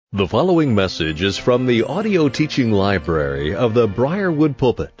The following message is from the audio teaching library of the Briarwood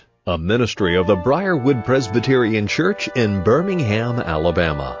Pulpit, a ministry of the Briarwood Presbyterian Church in Birmingham,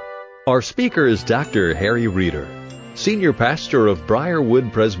 Alabama. Our speaker is Dr. Harry Reeder, Senior Pastor of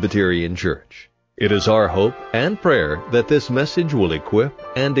Briarwood Presbyterian Church. It is our hope and prayer that this message will equip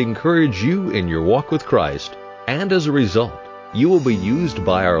and encourage you in your walk with Christ, and as a result, you will be used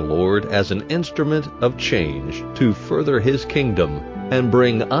by our Lord as an instrument of change to further His kingdom and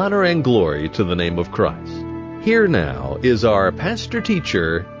bring honor and glory to the name of Christ. Here now is our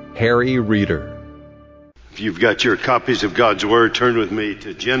pastor-teacher, Harry Reeder. If you've got your copies of God's Word, turn with me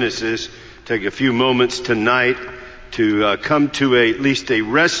to Genesis. Take a few moments tonight to come to at least a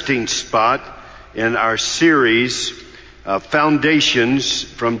resting spot in our series, Foundations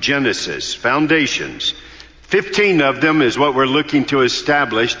from Genesis. Foundations. 15 of them is what we're looking to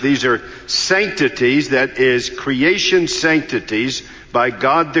establish. These are sanctities, that is, creation sanctities by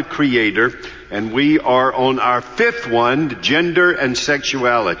God the Creator. And we are on our fifth one, gender and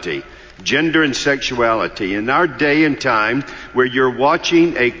sexuality. Gender and sexuality. In our day and time, where you're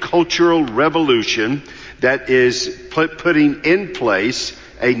watching a cultural revolution that is putting in place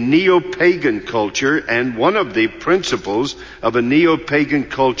a neo-pagan culture, and one of the principles of a neo-pagan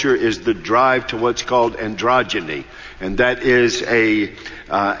culture is the drive to what's called androgyny, and that is a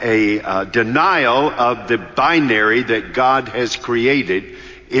denial of the binary that God has created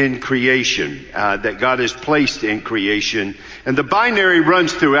in creation, that God has placed in creation. And the binary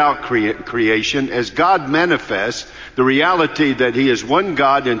runs throughout creation as God manifests the reality that He is one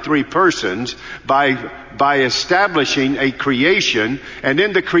God in three persons by establishing a creation. And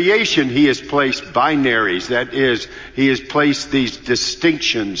in the creation, He has placed binaries. That is, He has placed these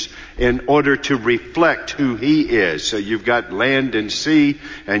distinctions in order to reflect who He is. So you've got land and sea,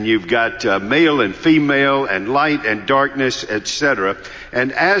 and you've got male and female, and light and darkness, etc.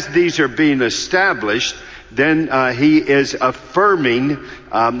 And as these are being established, then He is affirming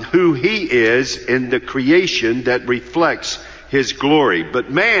who He is in the creation that reflects His glory. But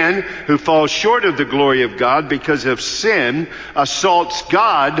man, who falls short of the glory of God because of sin, assaults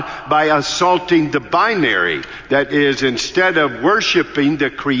God by assaulting the binary. That is, instead of worshiping the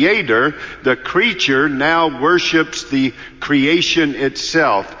Creator, the creature now worships the creation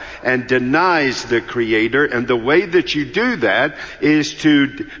itself and denies the Creator. And the way that you do that is to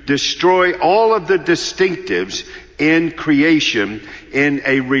destroy all of the distinctives in creation in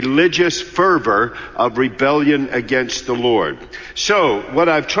a religious fervor of rebellion against the Lord. So what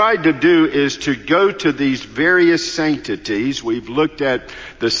I've tried to do is to go to these various sanctities. We've looked at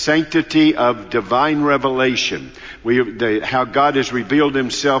the sanctity of divine revelation, how God has revealed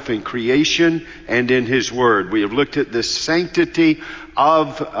Himself in creation and in His Word. We have looked at the sanctity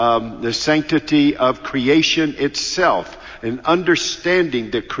of creation itself, and understanding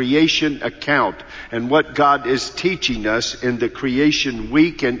the creation account and what God is teaching us in the creation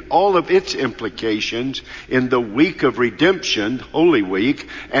week and all of its implications in the week of redemption, Holy Week,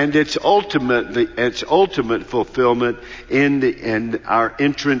 and its ultimate fulfillment in our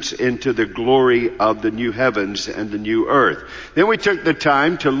entrance into the glory of the new heavens and the new earth. Then we took the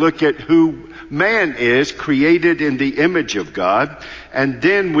time to look at who man is, created in the image of God, and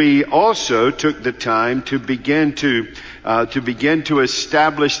then we also took the time to begin to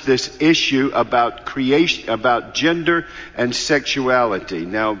establish this issue about creation, about gender and sexuality.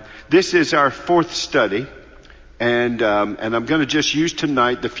 Now, this is our fourth study, and I'm going to just use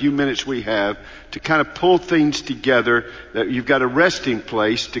tonight the few minutes we have to kind of pull things together, that you've got a resting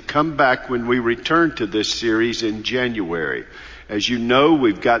place to come back when we return to this series in January. As you know,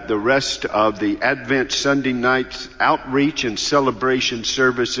 we've got the rest of the Advent Sunday night outreach and celebration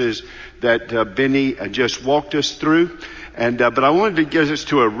services that Benny just walked us through. But I wanted to get us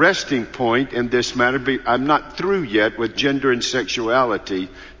to a resting point in this matter. I'm not through yet with gender and sexuality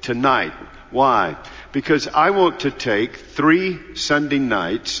tonight. Why? Because I want to take 3 Sunday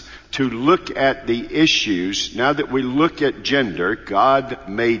nights to look at the issues. Now that we look at gender, God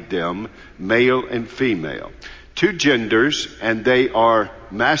made them male and female. 2 genders, and they are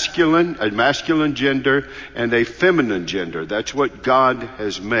a masculine gender and a feminine gender. That's what God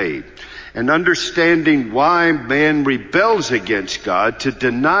has made. And understanding why man rebels against God, to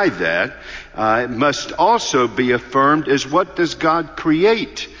deny that, must also be affirmed as what does God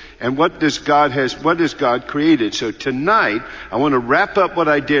create? And what has God created? So tonight, I want to wrap up what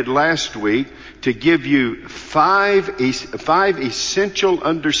I did last week to give you five essential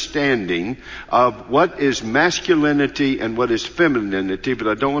understanding of what is masculinity and what is femininity, but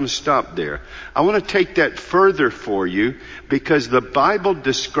I don't want to stop there. I want to take that further for you because the Bible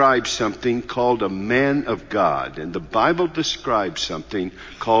describes something called a man of God, and the Bible describes something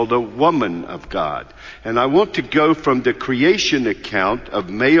called a woman of God. And I want to go from the creation account of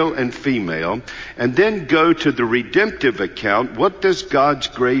male and female and then go to the redemptive account. What does God's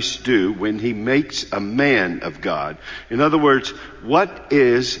grace do when He makes a man of God? In other words, what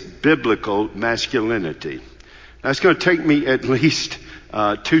is biblical masculinity? Now, it's going to take me at least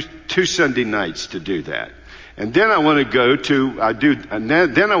two Sunday nights to do that. And then I want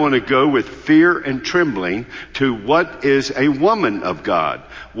to go with fear and trembling to what is a woman of God?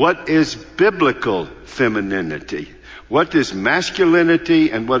 What is biblical femininity? What is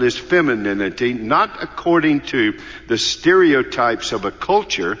masculinity and what is femininity? Not according to the stereotypes of a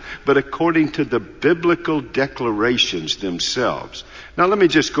culture, but according to the biblical declarations themselves. Now let me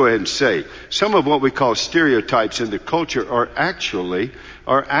just go ahead and say, some of what we call stereotypes in the culture are actually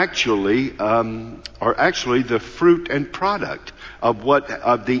the fruit and product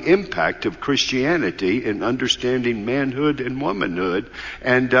of the impact of Christianity in understanding manhood and womanhood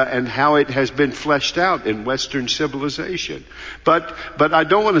and how it has been fleshed out in Western civilization. But I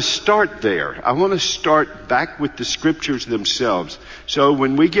don't want to start there. I want to start back with the scriptures themselves. So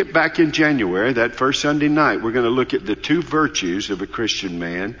when we get back in January, that first Sunday night, we're going to look at the two virtues of a Christian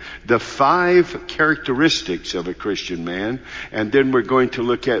man, the 5 characteristics of a Christian man, and then we're going to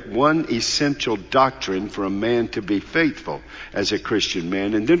look at one essential doctrine for a man to be faithful as a Christian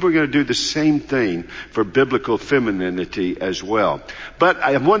man. And then we're going to do the same thing for biblical femininity as well. But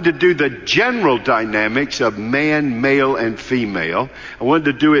I wanted to do the general dynamics of man, male, and female. I wanted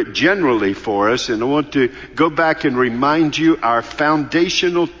to do it generally for us, and I want to go back and remind you our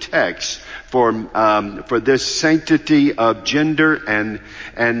foundational text for this sanctity of gender and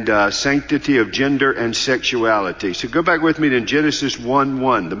sanctity of gender and sexuality. So go back with me to Genesis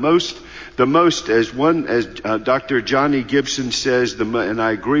 1:1. The most, as Dr. Johnny Gibson says, and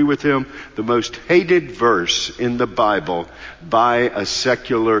I agree with him, the most hated verse in the Bible by a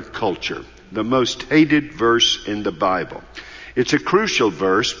secular culture. The most hated verse in the Bible. It's a crucial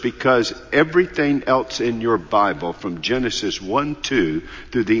verse because everything else in your Bible from Genesis 1:2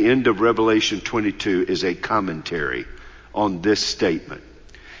 through the end of Revelation 22 is a commentary on this statement.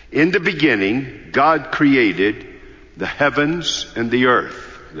 In the beginning, God created the heavens and the earth.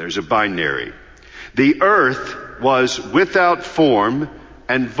 There's a binary. The earth was without form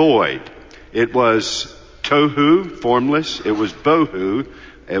and void. It was tohu, formless. It was bohu.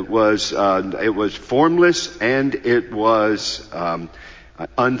 It was formless, and it was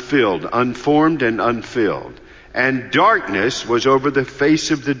unfilled, unformed and unfilled. And darkness was over the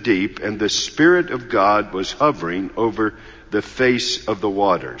face of the deep, and the Spirit of God was hovering over the face of the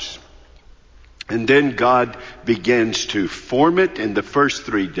waters. And then God begins to form it in the first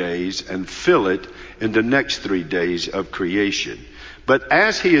 3 days and fill it in the next 3 days of creation. But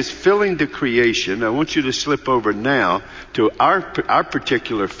as He is filling the creation, I want you to slip over now to our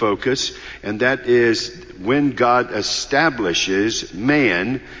particular focus, and that is when God establishes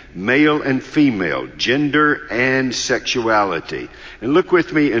man, male and female, gender and sexuality. And look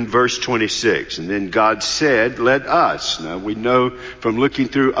with me in verse 26. And then God said, let us. Now we know from looking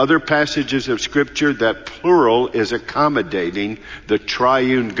through other passages of Scripture that plural is accommodating the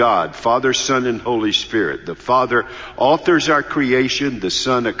triune God, Father, Son, and Holy Spirit. The Father authors our creation, the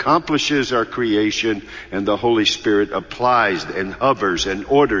Son accomplishes our creation, and the Holy Spirit applies and hovers and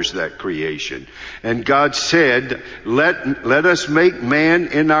orders that creation. And God said, let us make man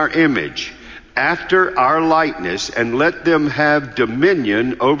in our image, after our likeness, and let them have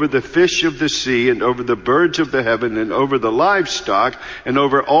dominion over the fish of the sea and over the birds of the heaven and over the livestock and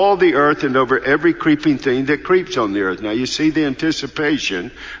over all the earth and over every creeping thing that creeps on the earth. Now you see the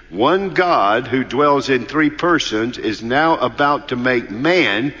anticipation. One God who dwells in 3 persons is now about to make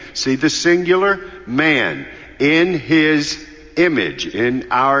man, see the singular, man, in His image, in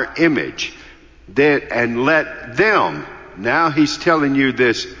our image. And let them, now He's telling you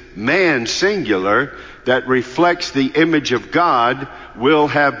this man singular that reflects the image of God will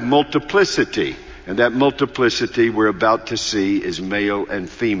have multiplicity. And that multiplicity we're about to see is male and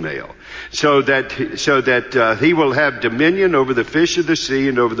female. So that He will have dominion over the fish of the sea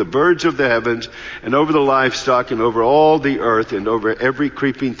and over the birds of the heavens and over the livestock and over all the earth and over every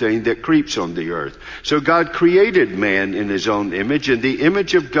creeping thing that creeps on the earth. So God created man in His own image. In the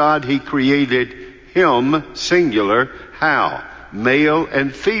image of God He created him, singular. How? Male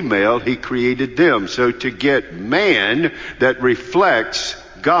and female He created them. So to get man that reflects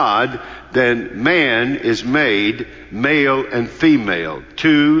God, then man is made male and female,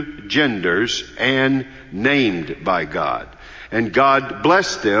 two genders, and named by God. And God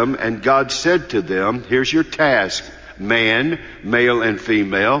blessed them, and God said to them, here's your task, man, male and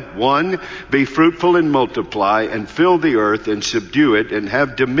female. 1, be fruitful and multiply and fill the earth and subdue it and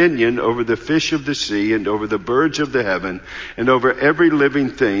have dominion over the fish of the sea and over the birds of the heaven and over every living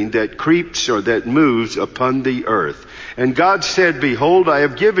thing that creeps or that moves upon the earth. And God said, behold, I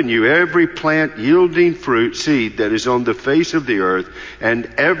have given you every plant yielding fruit, seed that is on the face of the earth, and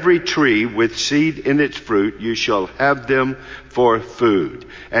every tree with seed in its fruit, you shall have them for food.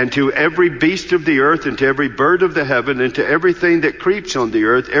 And to every beast of the earth, and to every bird of the heaven, and to everything that creeps on the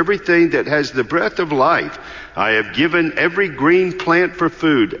earth, everything that has the breath of life, I have given every green plant for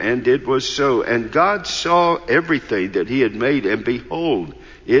food. And it was so. And God saw everything that he had made, and behold,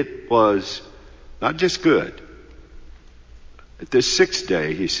 it was not just good. At the 6th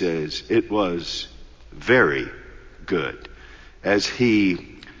day, he says, it was very good. As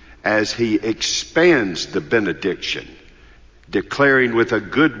he expands the benediction, declaring with a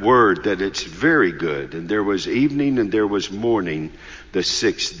good word that it's very good. And there was evening and there was morning the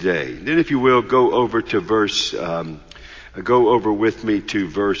 6th day. Then if you will, go over with me to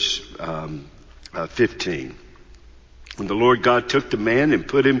verse 15. And the Lord God took the man and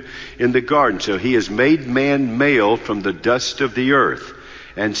put him in the garden. So he has made man male from the dust of the earth.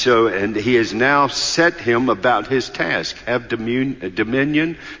 And he has now set him about his task. Have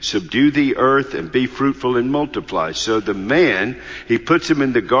dominion, subdue the earth, and be fruitful and multiply. So the man, he puts him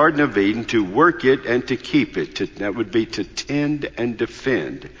in the Garden of Eden to work it and to keep it. That would be to tend and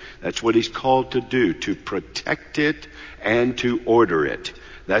defend. That's what he's called to do, to protect it and to order it.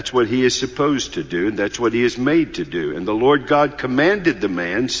 That's what he is supposed to do, and that's what he is made to do. And the Lord God commanded the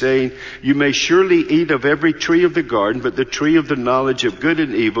man, saying, you may surely eat of every tree of the garden, but the tree of the knowledge of good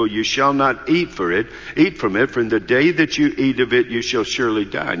and evil you shall not eat from it, for in the day that you eat of it you shall surely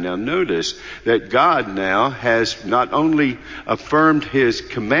die. Now notice that God now has not only affirmed his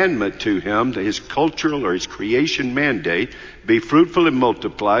commandment to him, his cultural or his creation mandate, be fruitful and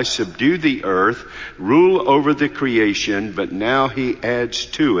multiply, subdue the earth, rule over the creation, but now he adds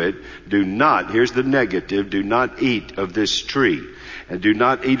to it, here's the negative, do not eat of this tree. And do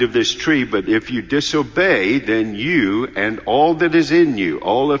not eat of this tree, but if you disobey, then you and all that is in you,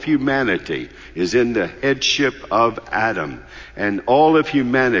 all of humanity, is in the headship of Adam. And all of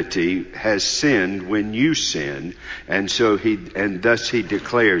humanity has sinned when you sin, and thus he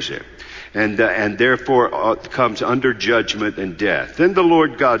declares it. And therefore comes under judgment and death. Then the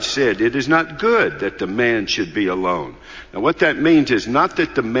Lord God said, it is not good that the man should be alone. Now what that means is not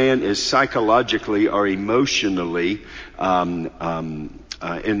that the man is psychologically or emotionally in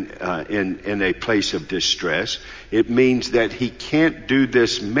a place of distress. It means that he can't do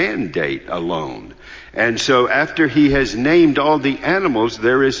this mandate alone. And so after he has named all the animals,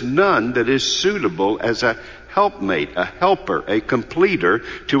 there is none that is suitable as a helpmate, a helper, a completer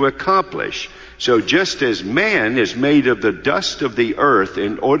to accomplish. So just as man is made of the dust of the earth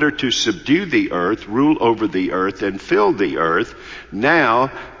in order to subdue the earth, rule over the earth, and fill the earth,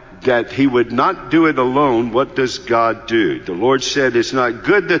 now that he would not do it alone, what does God do? The Lord said, it's not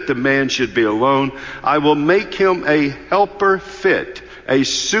good that the man should be alone. I will make him a helper fit, a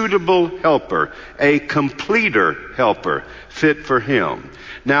suitable helper, a completer helper fit for him.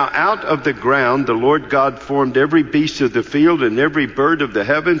 Now out of the ground the Lord God formed every beast of the field and every bird of the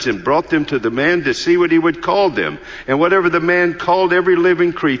heavens and brought them to the man to see what he would call them. And whatever the man called every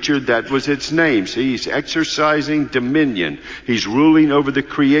living creature, that was its name. So he's exercising dominion. He's ruling over the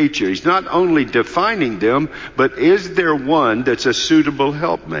creature. He's not only defining them, but is there one that's a suitable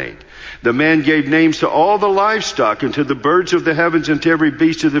helpmate? The man gave names to all the livestock and to the birds of the heavens and to every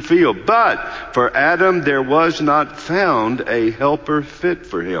beast of the field. But for Adam there was not found a helper fit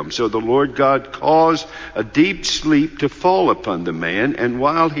for him. So the Lord God caused a deep sleep to fall upon the man, and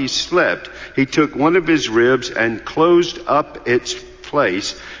while he slept, he took one of his ribs and closed up its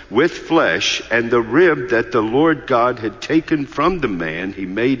place with flesh, and the rib that the Lord God had taken from the man he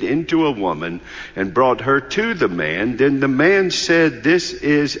made into a woman and brought her to the man. Then the man said, this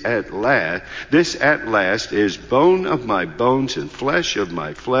at last is bone of my bones and flesh of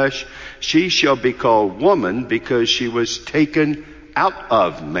my flesh. She shall be called woman because she was taken out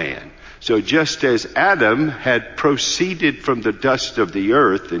of man. So just as Adam had proceeded from the dust of the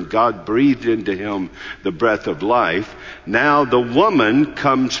earth and God breathed into him the breath of life, now the woman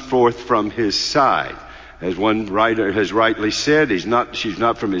comes forth from his side. As one writer has rightly said, she's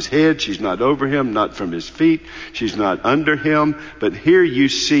not from his head, she's not over him, not from his feet, she's not under him. But here you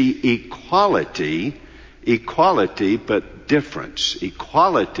see equality, but difference.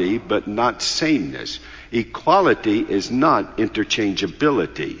 Equality, but not sameness. Equality is not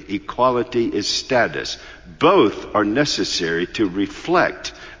interchangeability. Equality is status. Both are necessary to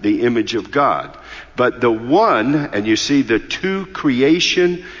reflect the image of God. But the one, and you see the two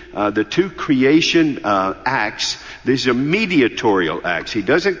creation acts, these are mediatorial acts. He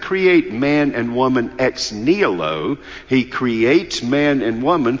doesn't create man and woman ex nihilo. He creates man and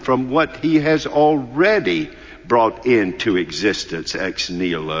woman from what he has already brought into existence ex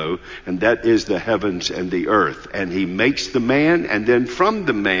nihilo, and that is the heavens and the earth. And he makes the man, and then from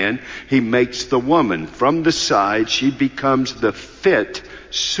the man, he makes the woman. From the side, she becomes the fit,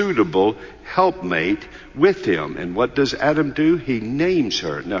 suitable helpmate with him. And what does Adam do? He names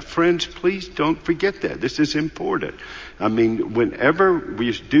her. Now, friends, please don't forget that. This is important. I mean, whenever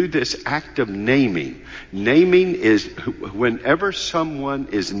we do this act of naming is, whenever someone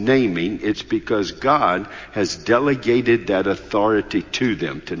is naming, it's because God has delegated that authority to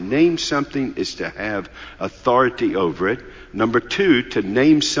them. To name something is to have authority over it. Number two, to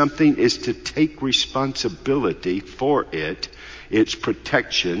name something is to take responsibility for it. Its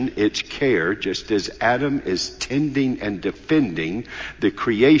protection, its care, just as Adam is tending and defending the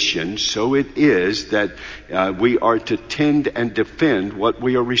creation, so it is that we are to tend and defend what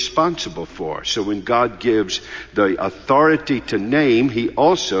we are responsible for. So when God gives the authority to name, He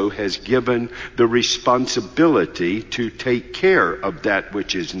also has given the responsibility to take care of that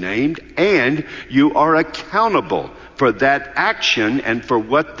which is named, and you are accountable for that action and for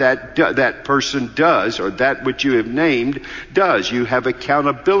what that person does, or that which you have named does. You have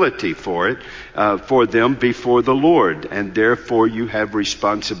accountability for it, for them before the Lord, and therefore you have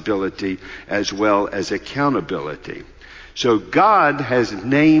responsibility as well as accountability. So God has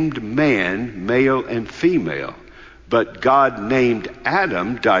named man, male and female, but God named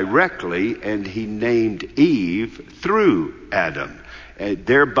Adam directly, and He named Eve through Adam,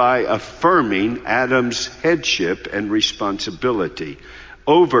 thereby affirming Adam's headship and responsibility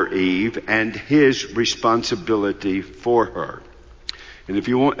over Eve and his responsibility for her. And if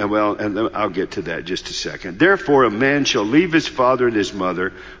you want, and I'll get to that in just a second. Therefore, a man shall leave his father and his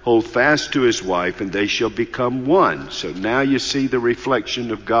mother, hold fast to his wife, and they shall become one. So now you see the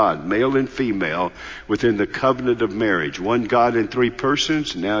reflection of God, male and female, within the covenant of marriage. One God in three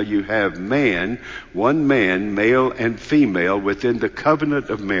persons. Now you have one man, male and female, within the covenant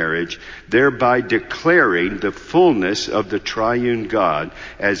of marriage, thereby declaring the fullness of the triune God,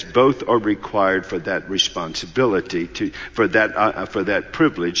 as both are required for that responsibility, for that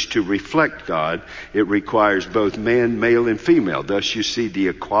privilege to reflect God. It requires both man, male, and female. Thus you see the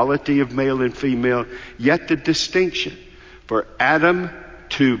equality of male and female, yet the distinction. For Adam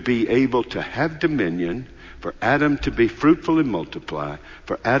to be able to have dominion, for Adam to be fruitful and multiply,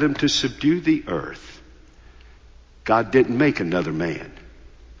 for Adam to subdue the earth, God didn't make another man.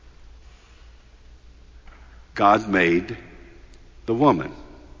 God made the woman.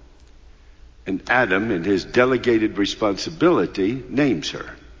 And Adam, in his delegated responsibility, names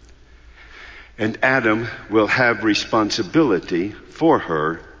her. And Adam will have responsibility for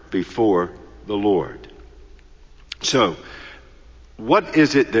her before the Lord. So, what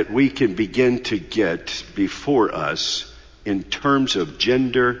is it that we can begin to get before us in terms of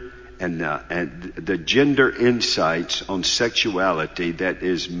gender and the gender insights on sexuality that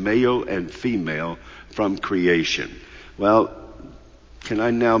is male and female from creation? Well, can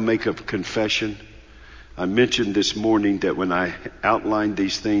I now make a confession? I mentioned this morning that when I outlined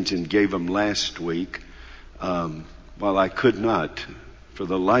these things and gave them last week, while I could not, for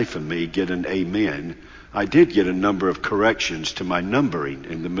the life of me, get an amen, I did get a number of corrections to my numbering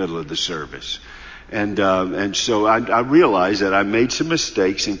in the middle of the service. And so I realized that I made some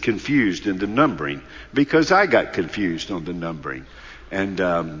mistakes and confused in the numbering, because I got confused on the numbering. And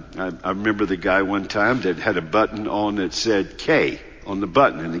I remember the guy one time that had a button on that said K on the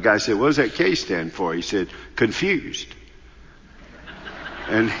button. And the guy said, "What does that K stand for?" He said, "Confused."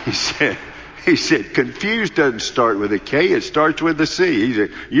 And he said, "Confused doesn't start with a K, it starts with a C." He said,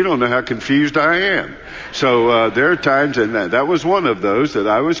 "You don't know how confused I am." So there are times, and that was one of those, that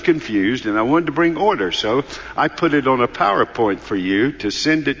I was confused, and I wanted to bring order. So I put it on a PowerPoint for you to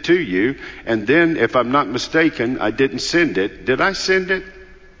send it to you. And then, if I'm not mistaken, I didn't send it. Did I send it?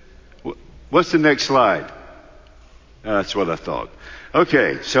 What's the next slide? That's what I thought.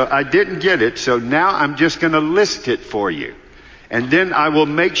 Okay, so I didn't get it, so now I'm just going to list it for you. And then I will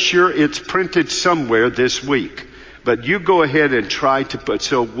make sure it's printed somewhere this week. But you go ahead and try to put,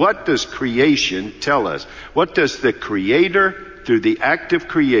 so what does creation tell us? What does the Creator, through the act of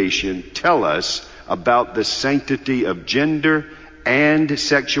creation, tell us about the sanctity of gender and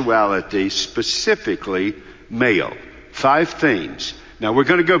sexuality, specifically male? 5 things. Now we're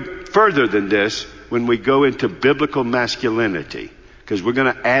going to go further than this when we go into biblical masculinity, because we're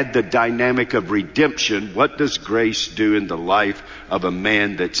going to add the dynamic of redemption. What does grace do in the life of a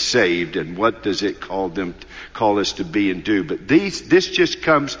man that's saved, and what does it call us to be and do? But this just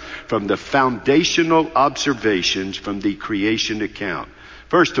comes from the foundational observations from the creation account.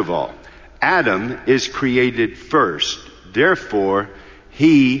 First of all, Adam is created first. Therefore,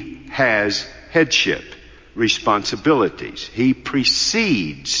 he has headship, responsibilities. He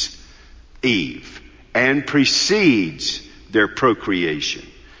precedes Eve and precedes their procreation.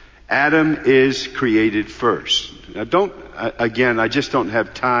 Adam is created first. Now I just don't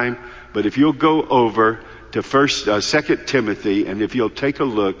have time, but if you'll go over to 2 Timothy, and if you'll take a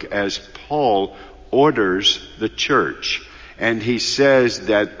look as Paul orders the church, and he says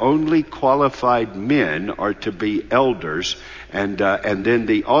that only qualified men are to be elders, and then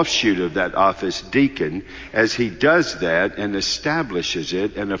the offshoot of that office, deacon. As he does that and establishes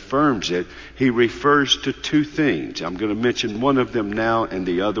it and affirms it, he refers to 2 things. I'm going to mention one of them now and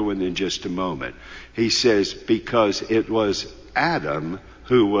the other one in just a moment. He says, because it was Adam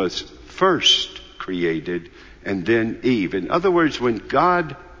who was first created and then Eve. In other words, when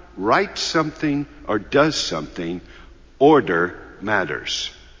God writes something or does something, order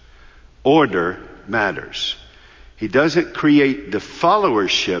matters. Order matters. He doesn't create the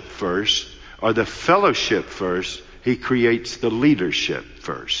followership first or the fellowship first. He creates the leadership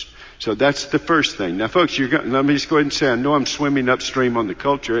first. So that's the first thing. Now, folks, let me just go ahead and say, I know I'm swimming upstream on the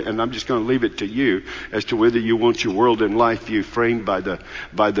culture, and I'm just going to leave it to you as to whether you want your world and life view framed by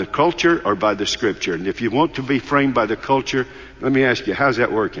the culture or by the Scripture. And if you want to be framed by the culture, let me ask you, how's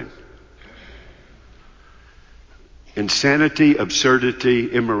that working? Insanity,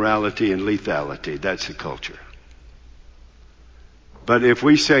 absurdity, immorality, and lethality. That's the culture. But if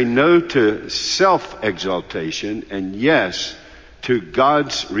we say no to self-exaltation and yes to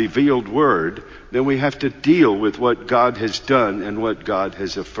God's revealed word, then we have to deal with what God has done and what God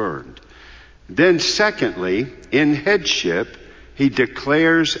has affirmed. Then secondly, in headship, he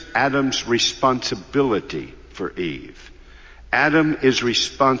declares Adam's responsibility for Eve. Adam is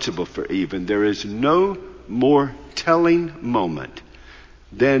responsible for Eve, and there is no more telling moment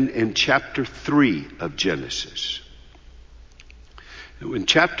than in chapter 3 of Genesis. In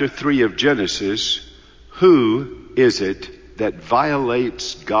chapter 3 of Genesis, who is it that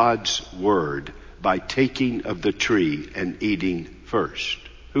violates God's word by taking of the tree and eating first?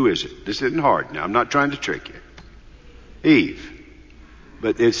 Who is it? This isn't hard. Now, I'm not trying to trick you. Eve.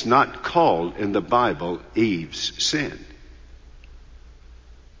 But it's not called in the Bible Eve's sin.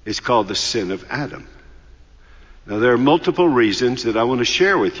 It's called the sin of Adam. Now, there are multiple reasons that I want to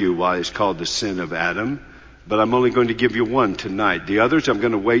share with you why it's called the sin of Adam, but I'm only going to give you one tonight. The others I'm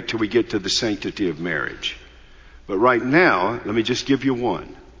going to wait till we get to the sanctity of marriage. But right now, let me just give you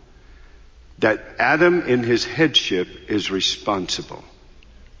one. That Adam in his headship is responsible.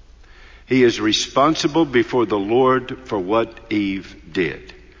 He is responsible before the Lord for what Eve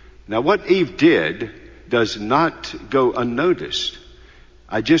did. Now, what Eve did does not go unnoticed.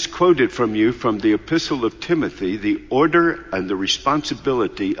 I just quoted from you from the Epistle of Timothy, the order and the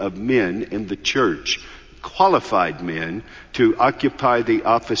responsibility of men in the church, qualified men, to occupy the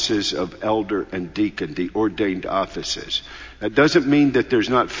offices of elder and deacon, the ordained offices. That doesn't mean that there's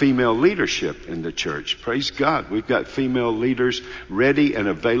not female leadership in the church. Praise God. We've got female leaders ready and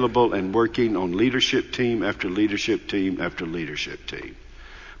available and working on leadership team after leadership team after leadership team.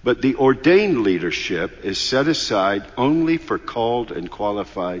 But the ordained leadership is set aside only for called and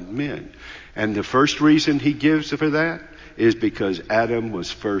qualified men. And the first reason he gives for that is because Adam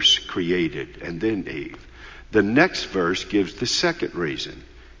was first created and then Eve. The next verse gives the second reason.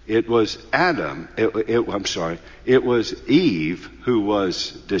 It was it was Eve who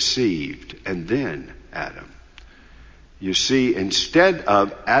was deceived and then Adam. You see, instead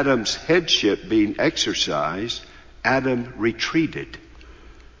of Adam's headship being exercised, Adam retreated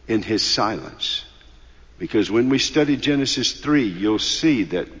in his silence. Because when we study Genesis 3, you'll see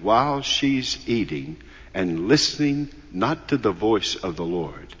that while she's eating and listening not to the voice of the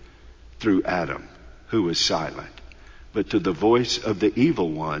Lord through Adam, who was silent, but to the voice of the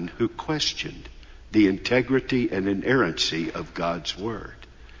evil one who questioned the integrity and inerrancy of God's word,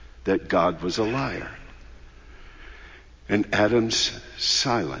 that God was a liar. And Adam's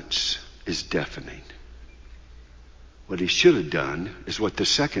silence is deafening. What he should have done is what the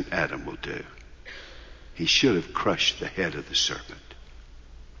second Adam will do. He should have crushed the head of the serpent.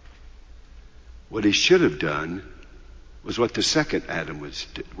 What he should have done was what the second Adam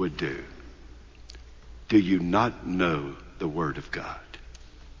would do. Do you not know the Word of God?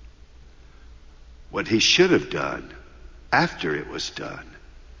 What he should have done after it was done,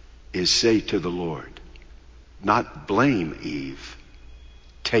 is say to the Lord, not blame Eve,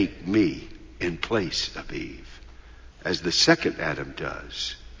 take me in place of Eve, as the second Adam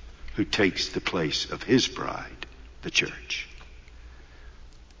does, who takes the place of his bride, the church.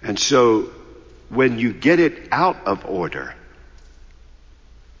 And so when you get it out of order,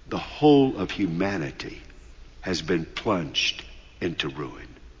 the whole of humanity has been plunged into ruin.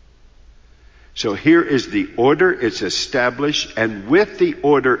 So here is the order, it's established, and with the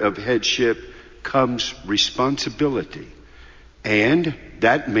order of headship comes responsibility. And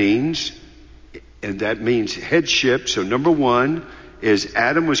that means headship. So number one is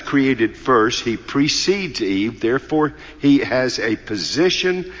Adam was created first. He precedes Eve. Therefore, he has a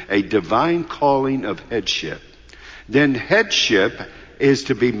position, a divine calling of headship. Then headship is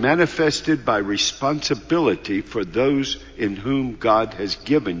to be manifested by responsibility for those in whom God has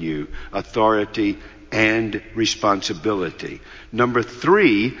given you authority and responsibility. Number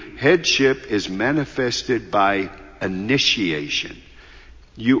three, headship is manifested by initiation.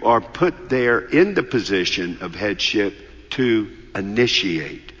 You are put there in the position of headship to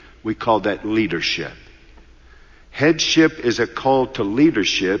initiate. We call that leadership. Headship is a call to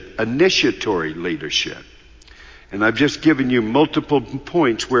leadership, initiatory leadership. And I've just given you multiple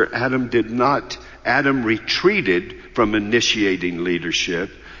points where Adam retreated from initiating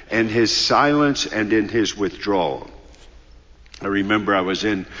leadership, and his silence and in his withdrawal. I remember I was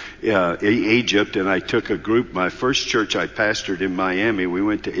in Egypt, and I took a group. My first church I pastored in Miami. We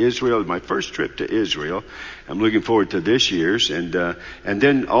went to Israel. My first trip to Israel. I'm looking forward to this year's, and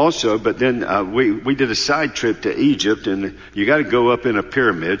then also, but then we did a side trip to Egypt, and you got to go up in a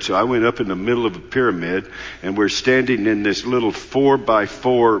pyramid. So I went up in the middle of a pyramid, and we're standing in this little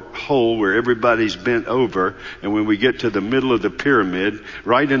 4x4 hole where everybody's bent over. And when we get to the middle of the pyramid,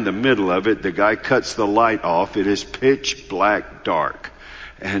 right in the middle of it, the guy cuts the light off. It is pitch black dark.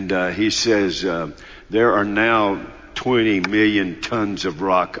 And he says, there are now 20 million tons of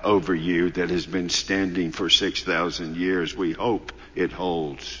rock over you that has been standing for 6,000 years. We hope it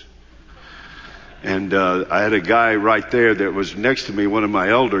holds. And I had a guy right there that was next to me, one of my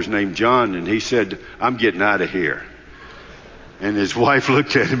elders named John, and he said, I'm getting out of here. And his wife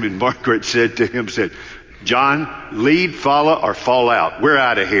looked at him, and Margaret said to him, John, lead, follow, or fall out. We're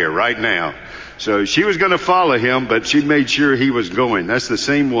out of here right now. So she was going to follow him, but she made sure he was going. That's the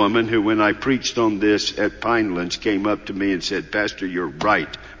same woman who, when I preached on this at Pinelands, came up to me and said, Pastor, you're right.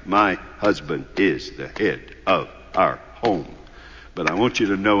 My husband is the head of our home. But I want you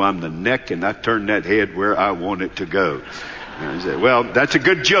to know I'm the neck, and I turn that head where I want it to go. And I said, well, that's a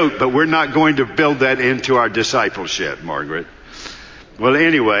good joke, but we're not going to build that into our discipleship, Margaret. Well,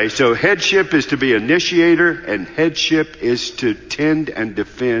 anyway, so headship is to be initiator, and headship is to tend and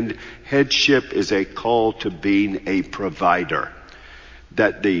defend. Headship is a call to being a provider.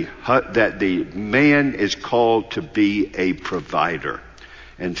 That the man is called to be a provider.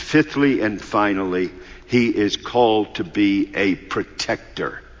 And fifthly and finally, he is called to be a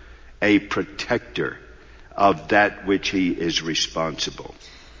protector of that which he is responsible.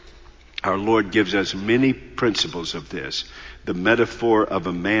 Our Lord gives us many principles of this. The metaphor of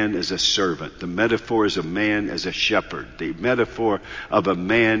a man as a servant. The metaphor is a man as a shepherd. The metaphor of a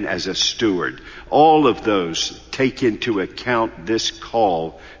man as a steward. All of those take into account this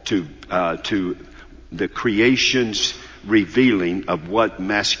call to the creation's revealing of what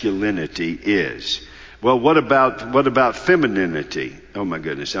masculinity is. Well, what about femininity? Oh my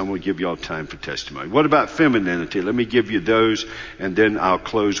goodness, I'm going to give you all time for testimony. What about femininity? Let me give you those, and then I'll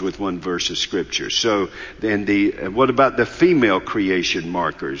close with one verse of scripture. So, then what about the female creation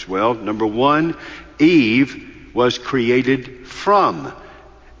markers? Well, number one, Eve was created from.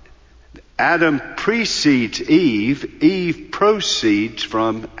 Adam precedes Eve. Eve proceeds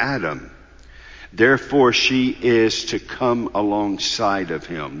from Adam. Therefore, she is to come alongside of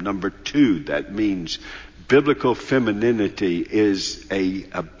him. Number two, that means biblical femininity is a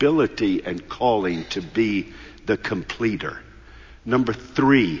ability and calling to be the completer. Number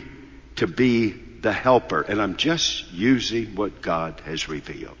three, to be the helper. And I'm just using what God has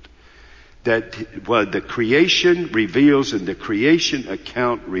revealed. That what the creation reveals and the creation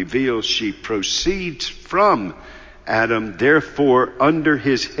account reveals, she proceeds from Adam, therefore, under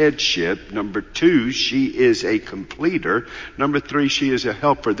his headship. Number two, she is a completer. Number three, she is a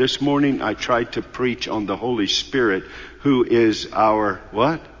helper. This morning I tried to preach on the Holy Spirit, who is our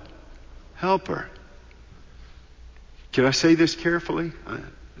what? Helper. Can I say this carefully?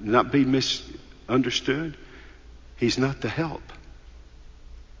 Not be misunderstood. He's not the help.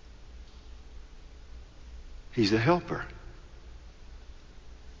 He's the helper.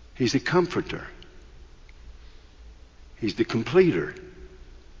 He's the comforter. He's the completer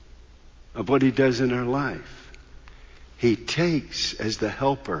of what he does in our life. He takes as the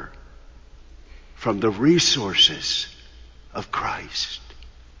helper from the resources of Christ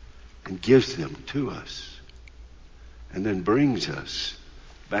and gives them to us and then brings us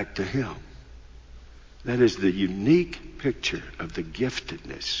back to him. That is the unique picture of the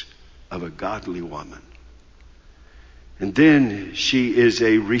giftedness of a godly woman. And then she is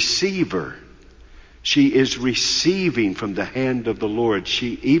a receiver. She is receiving from the hand of the Lord.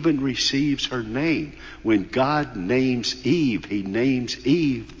 She even receives her name. When God names Eve, he names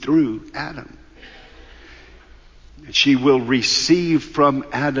Eve through Adam. She will receive from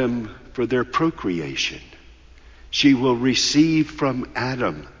Adam for their procreation. She will receive from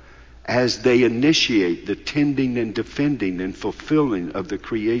Adam as they initiate the tending and defending and fulfilling of the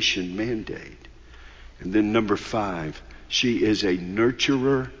creation mandate. And then number 5, she is a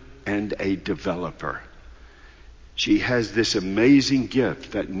nurturer and a developer. She has this amazing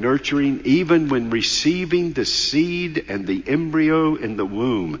gift that nurturing, even when receiving the seed and the embryo in the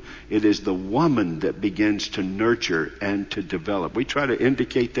womb, it is the woman that begins to nurture and to develop. We try to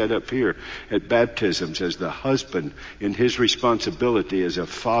indicate that up here at baptisms as the husband in his responsibility as a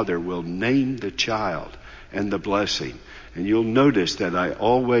father will name the child and the blessing. And you'll notice that I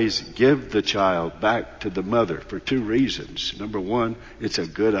always give the child back to the mother for 2 reasons. Number 1, it's a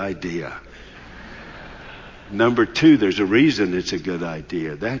good idea. Number 2, there's a reason it's a good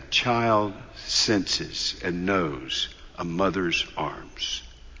idea. That child senses and knows a mother's arms.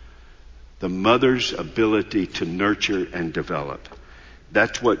 The mother's ability to nurture and develop.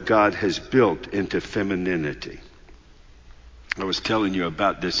 That's what God has built into femininity. I was telling you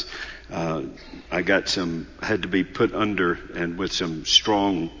about this. I had to be put under and with some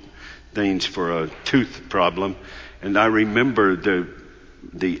strong things for a tooth problem. And I remember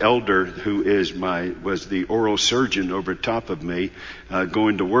the elder who was the oral surgeon over top of me,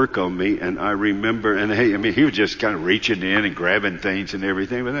 going to work on me. And I remember, he was just kind of reaching in and grabbing things and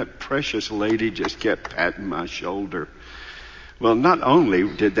everything. But that precious lady just kept patting my shoulder. Well, not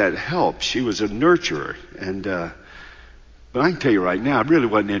only did that help, she was a nurturer. But I can tell you right now, I really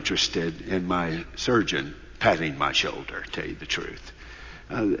wasn't interested in my surgeon patting my shoulder, to tell you the truth.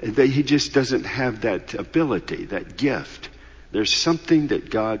 He just doesn't have that ability, that gift. There's something that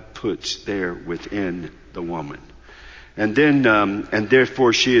God puts there within the woman. And then, and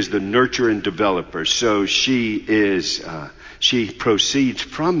therefore she is the nurturer and developer. So she proceeds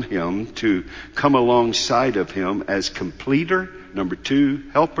from him to come alongside of him as completer. Number 2,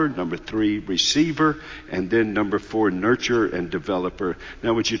 helper. Number 3, receiver. And then number 4, nurturer and developer.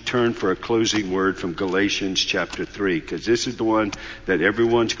 Now would you turn for a closing word from Galatians chapter 3? Because this is the one that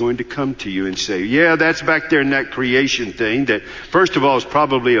everyone's going to come to you and say, yeah, that's back there in that creation thing that first of all is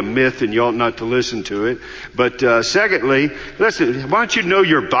probably a myth and you ought not to listen to it. But secondly, listen, why don't you know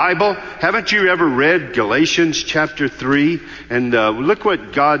your Bible? Haven't you ever read Galatians chapter 3? And look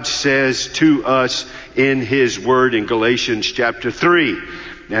what God says to us in his word in Galatians chapter 3.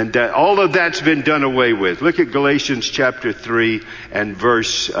 And all of that's been done away with. Look at Galatians chapter 3 and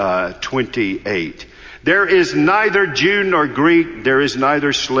verse 28. There is neither Jew nor Greek, there is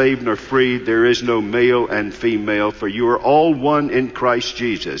neither slave nor free, there is no male and female, for you are all one in Christ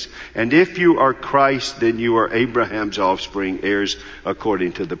Jesus. And if you are Christ, then you are Abraham's offspring, heirs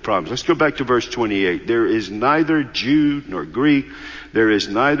according to the promise. Let's go back to verse 28. There is neither Jew nor Greek, there is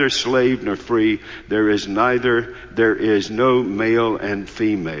neither slave nor free, there is no male and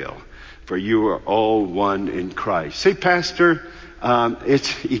female, for you are all one in Christ. See, Pastor,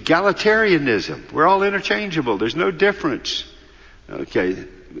 it's egalitarianism. We're all interchangeable. There's no difference. Okay.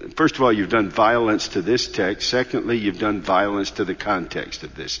 First of all, you've done violence to this text. Secondly, you've done violence to the context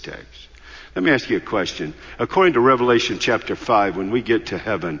of this text. Let me ask you a question. According to Revelation chapter 5, when we get to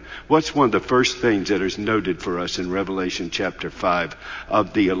heaven, what's one of the first things that is noted for us in Revelation chapter 5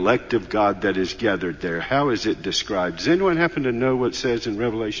 of the elect of God that is gathered there? How is it described? Does anyone happen to know what it says in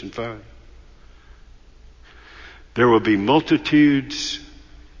Revelation 5? There will be multitudes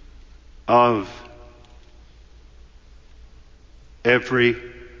of every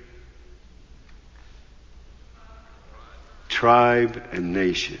tribe and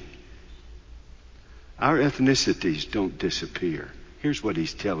nation. Our ethnicities don't disappear. Here's what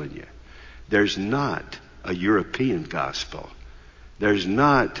he's telling you. There's not a European gospel. There's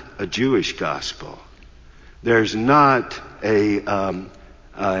not a Jewish gospel. There's not an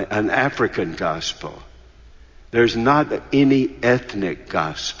African gospel. There's not any ethnic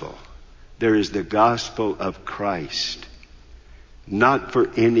gospel. There is the gospel of Christ. not for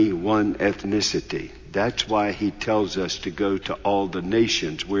any one ethnicity. That's why he tells us to go to all the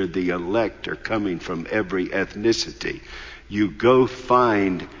nations where the elect are coming from every ethnicity. You go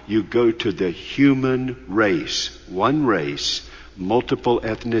to the human race, one race, multiple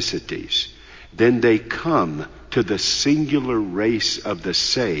ethnicities. Then they come to the singular race of the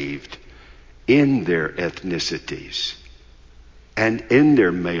saved in their ethnicities and in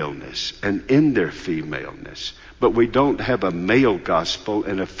their maleness and in their femaleness. But we don't have a male gospel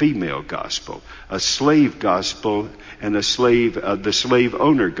and a female gospel, a slave gospel and the slave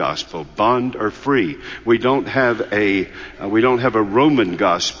owner gospel, bond or free. We don't have a Roman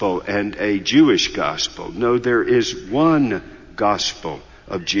gospel and a Jewish gospel. No, there is one gospel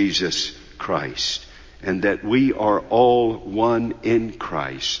of Jesus Christ, and that we are all one in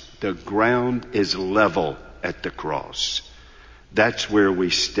Christ. The ground is level at the cross. That's where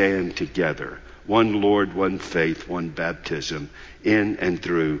we stand together. One Lord, one faith, one baptism in and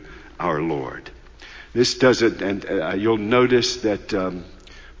through our Lord. This doesn't, and you'll notice that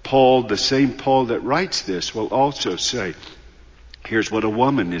Paul, the same Paul that writes this, will also say, here's what a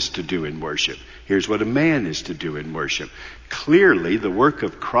woman is to do in worship. Here's what a man is to do in worship. Clearly, the work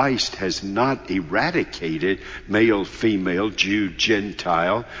of Christ has not eradicated male, female, Jew,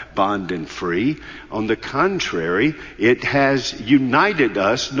 Gentile, bond and free. On the contrary, it has united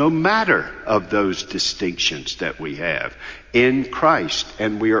us no matter of those distinctions that we have in Christ.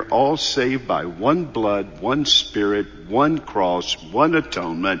 And we are all saved by one blood, one Spirit, one cross, one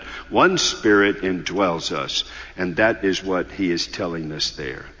atonement, one Spirit indwells us. And that is what he is telling us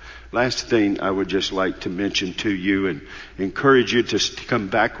there. Last thing I would just like to mention to you and encourage you to come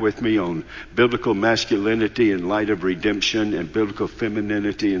back with me on biblical masculinity in light of redemption and biblical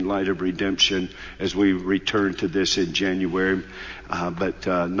femininity in light of redemption as we return to this in January. But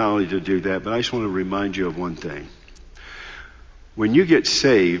not only to do that, but I just want to remind you of one thing. When you get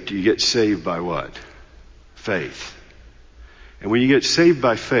saved by what? Faith. And when you get saved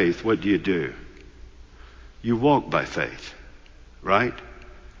by faith, what do? You walk by faith, right?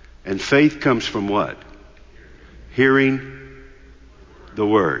 And faith comes from what? Hearing the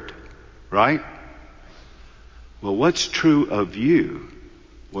word, right? Well, what's true of you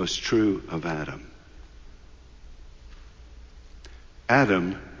was true of Adam.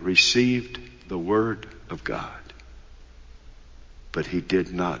 Adam received the word of God, but he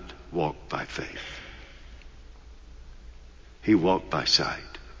did not walk by faith. He walked by sight.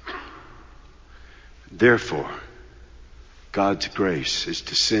 Therefore, God's grace is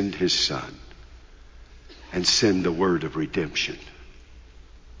to send his Son and send the word of redemption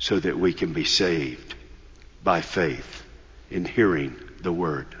so that we can be saved by faith in hearing the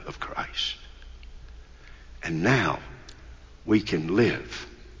word of Christ. And now we can live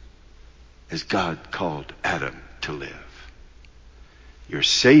as God called Adam to live. You're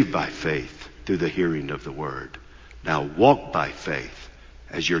saved by faith through the hearing of the word. Now walk by faith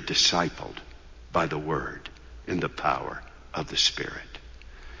as you're discipled by the word in the power of the Spirit.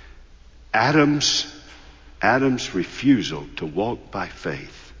 Adam's refusal to walk by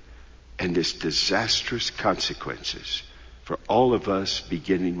faith and its disastrous consequences for all of us,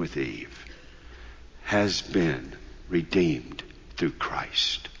 beginning with Eve, has been redeemed through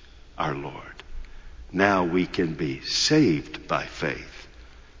Christ our Lord. Now we can be saved by faith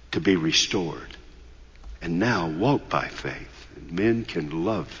to be restored, and now walk by faith. And men can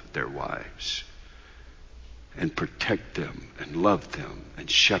love their wives and protect them and love them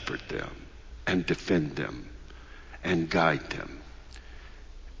and shepherd them and defend them and guide them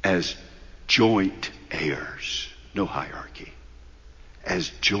as joint heirs, no hierarchy, as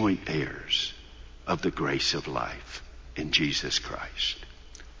joint heirs of the grace of life in Jesus Christ.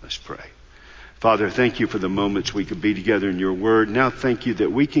 Let's pray. Father, thank you for the moments we could be together in your word. Now thank you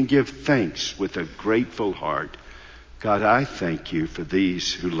that we can give thanks with a grateful heart. God, I thank you for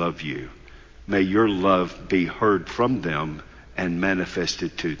these who love you. May your love be heard from them and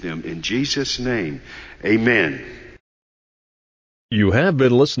manifested to them. In Jesus' name, amen. You have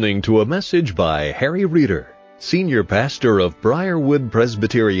been listening to a message by Harry Reeder, Senior Pastor of Briarwood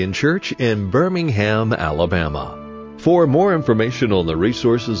Presbyterian Church in Birmingham, Alabama. For more information on the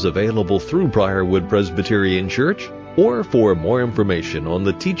resources available through Briarwood Presbyterian Church, or for more information on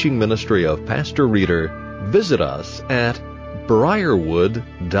the teaching ministry of Pastor Reeder, visit us at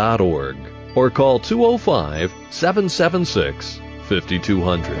briarwood.org or call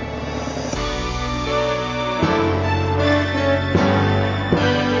 205-776-5200.